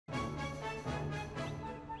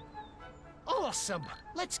awesome!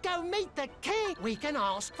 Let's go meet the king! We can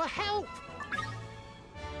ask for help!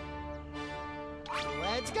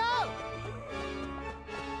 Let's go!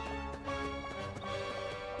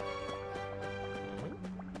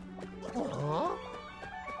 Huh?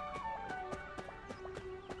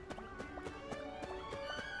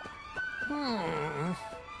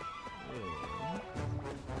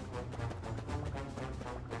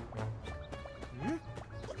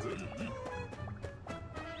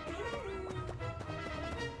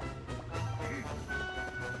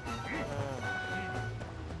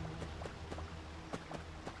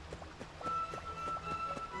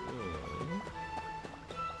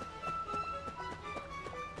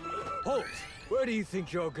 Halt! Where do you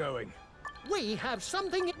think you're going? We have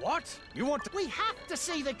something... What? You want to... We have to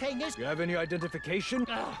see the king is... You have any identification?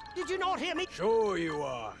 Did you not hear me? Sure you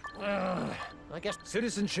are. I guess...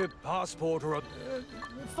 Citizenship, passport, or a...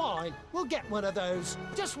 Fine, we'll get one of those.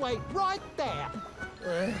 Just wait right there.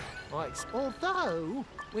 Although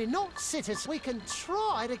we're not citizens, we can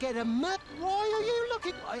try to get a Why are you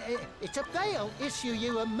looking? It's a... They'll issue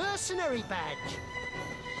you a mercenary badge.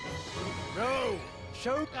 No!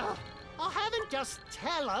 Show... I haven't just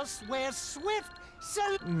tell us we're swift, so...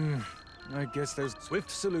 I guess those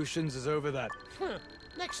swift solutions is over that.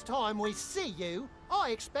 Next time we see you,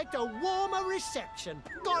 I expect a warmer reception.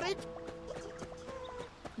 Got it?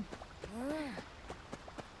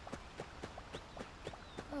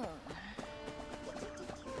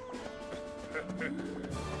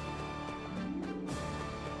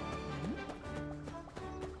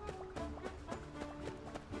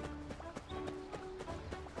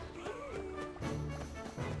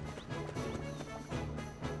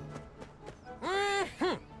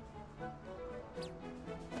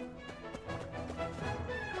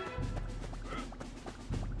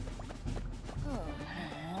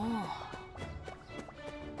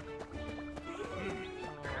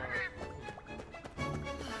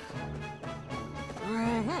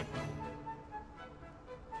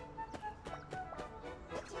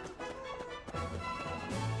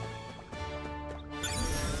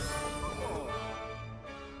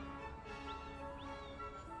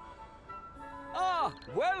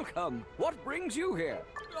 Welcome. What brings you here?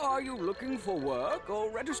 Are you looking for work or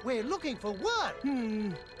register? We're looking for work.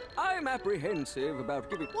 I'm apprehensive about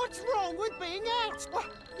giving... What's wrong with being out?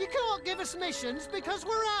 You can't give us missions because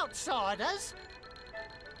we're outsiders.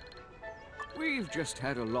 We've just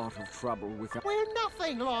had a lot of trouble with... We're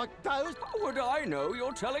nothing like those. How would I know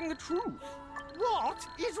you're telling the truth? What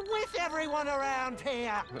is with everyone around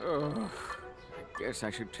here? I guess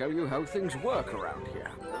I should tell you how things work around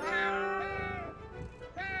here.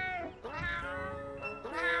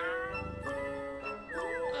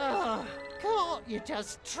 Can't you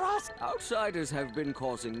just trust? Outsiders have been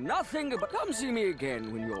causing nothing but... Come see me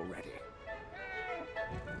again when you're ready.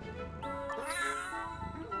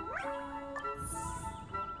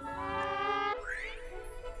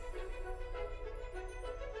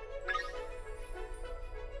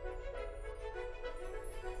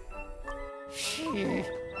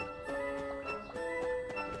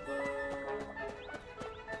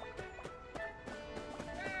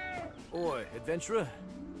 Oi, adventurer.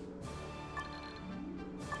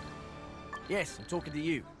 Yes, I'm talking to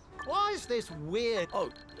you. Why is this weird? Oh,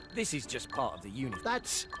 this is just part of the unit.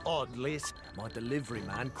 That's odd, Liz. My delivery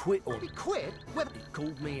man quit on He me. quit? Well, He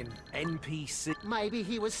called me an NPC. maybe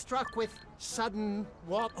he was struck with sudden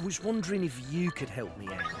what? I was wondering if you could help me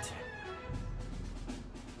out.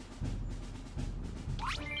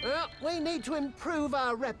 We need to improve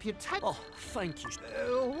our reputation. Oh, thank you.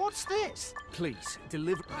 What's this? Please,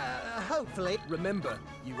 deliver... Hopefully. Remember,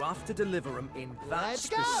 you have to deliver them in that Let's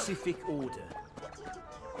go. specific order.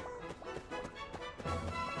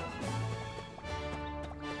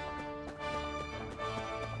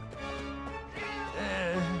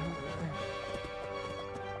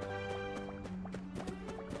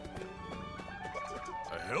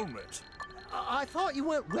 A helmet? I thought you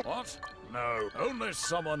weren't... What? No, only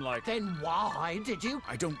someone like... Then why did you...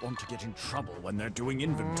 I don't want to get in trouble when they're doing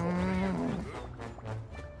inventory.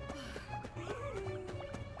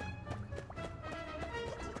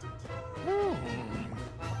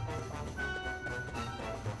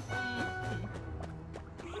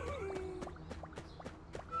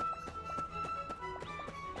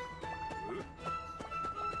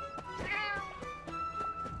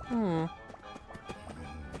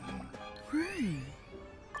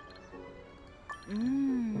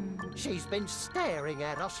 She's been staring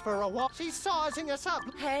at us for a while. She's sizing us up.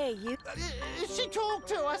 Hey, you... She talked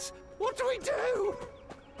to us. What do we do?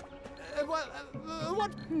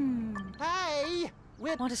 What? Hey,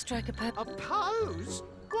 we're... Want to strike a A pose?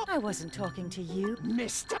 What? I wasn't talking to you.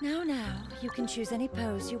 Mister? Now, you can choose any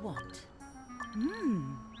pose you want.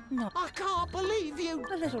 Not I can't believe you.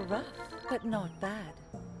 a little rough, but not bad.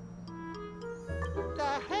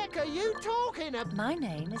 The heck are you talking about? My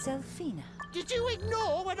name is Elfina. Did you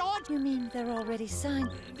ignore what I... You mean they're already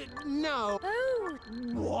signed? No. Oh,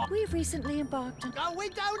 What? we've recently embarked on... No, we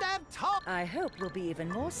don't have time. I hope we'll be even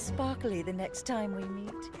more sparkly the next time we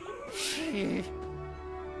meet.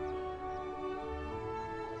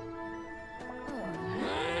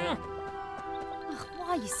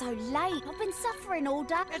 Why are you so late? I've been suffering all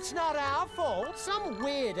day. It's not our fault. Some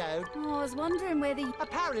weirdo. Oh, I was wondering whether you...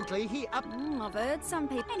 Apparently he up... I've heard some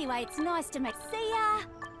people. Anyway, it's nice to meet. See ya!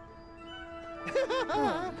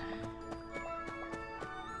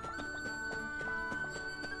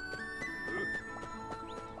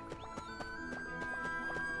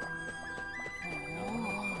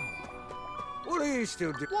 What are you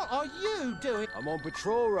still doing? What are you doing? I'm on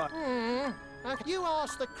patrol right... You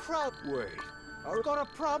asked the crow. Wait. I've got a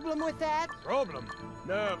problem with that? Problem?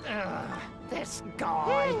 No. This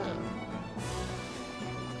guy.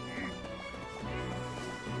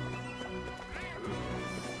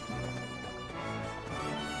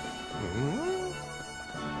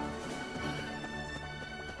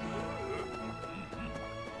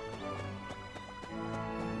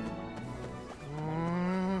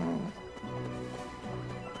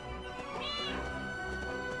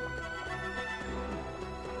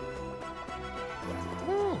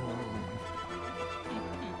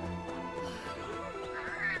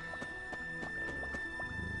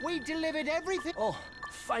 We delivered everything. Oh,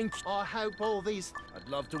 thank you. I hope all these... I'd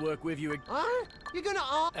love to work with you. Huh? You're gonna...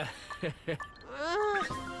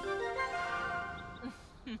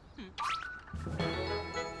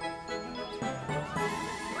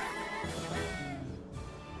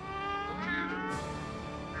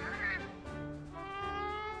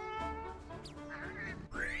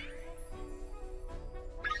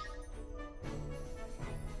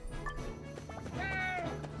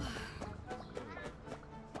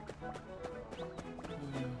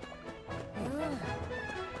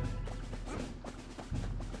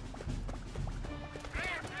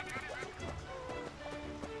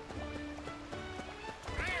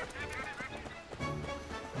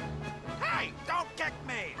 Hey, don't kick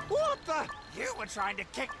me! What the... You were trying to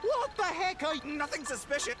kick... What the heck are you... Nothing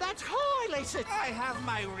suspicious. That's highly I have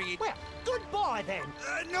my read. Well, goodbye then.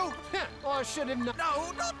 No, I should have known.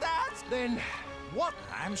 no, not that! Then, what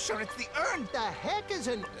I'm sure it's the urn. the heck is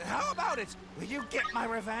an... How about it? Will you get my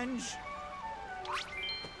revenge?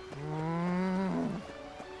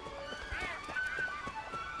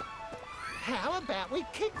 How about we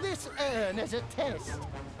kick this urn as a test?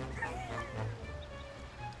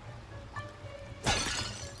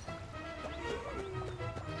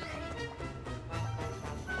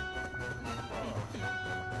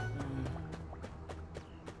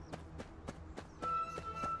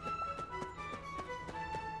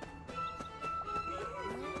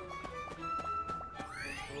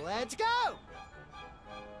 Let's go!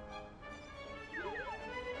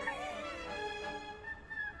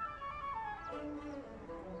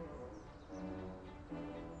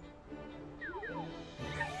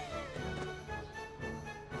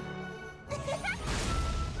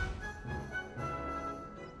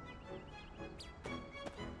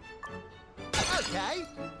 Okay.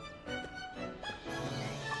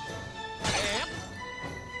 Yep.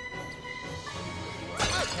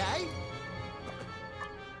 Okay.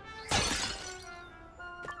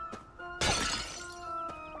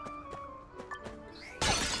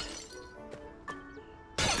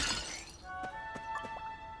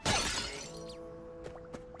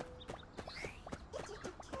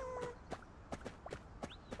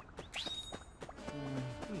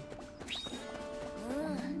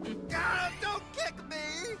 Ah, don't kick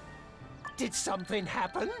me! Did something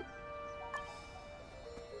happen?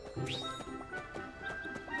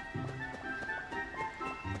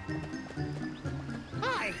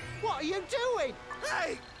 Hey, what are you doing?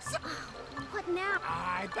 Hey! What now?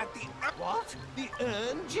 I bet the... What? The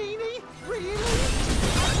urn genie? Really?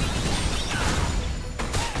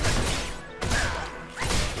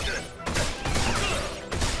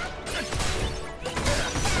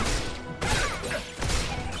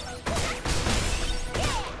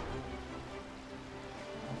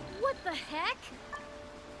 What the heck?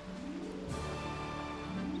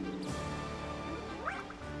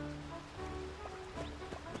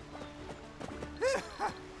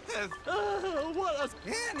 What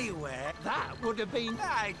Anyway, that would have been...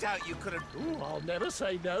 I doubt you could have... Ooh, I'll never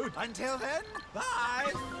say no. Until then,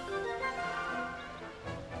 bye!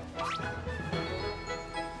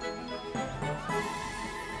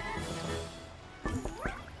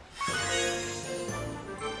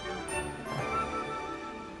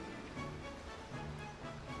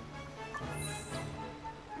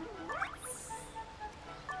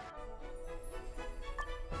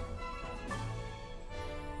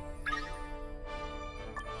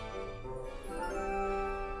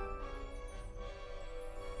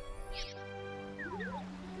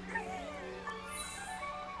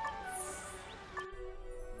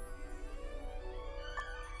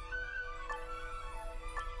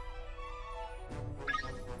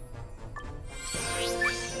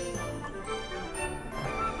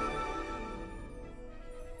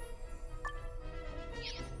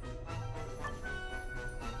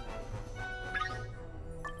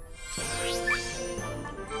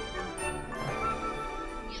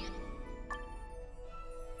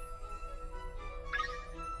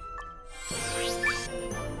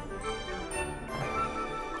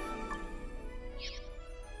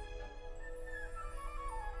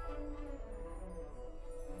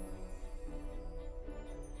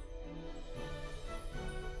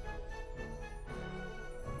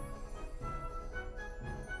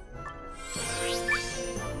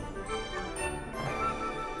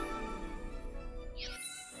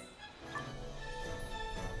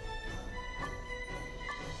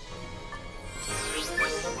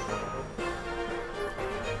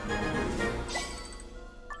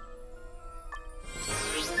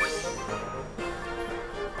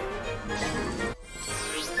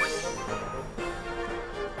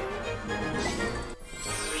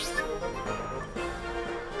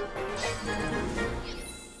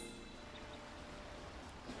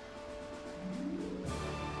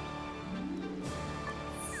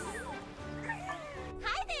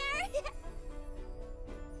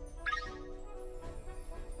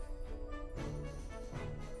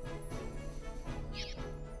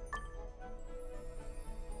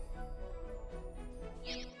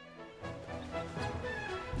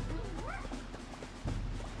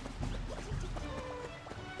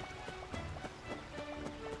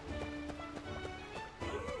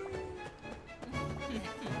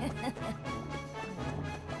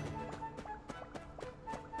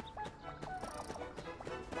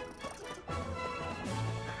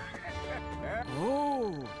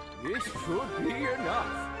 This should be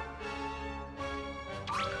enough.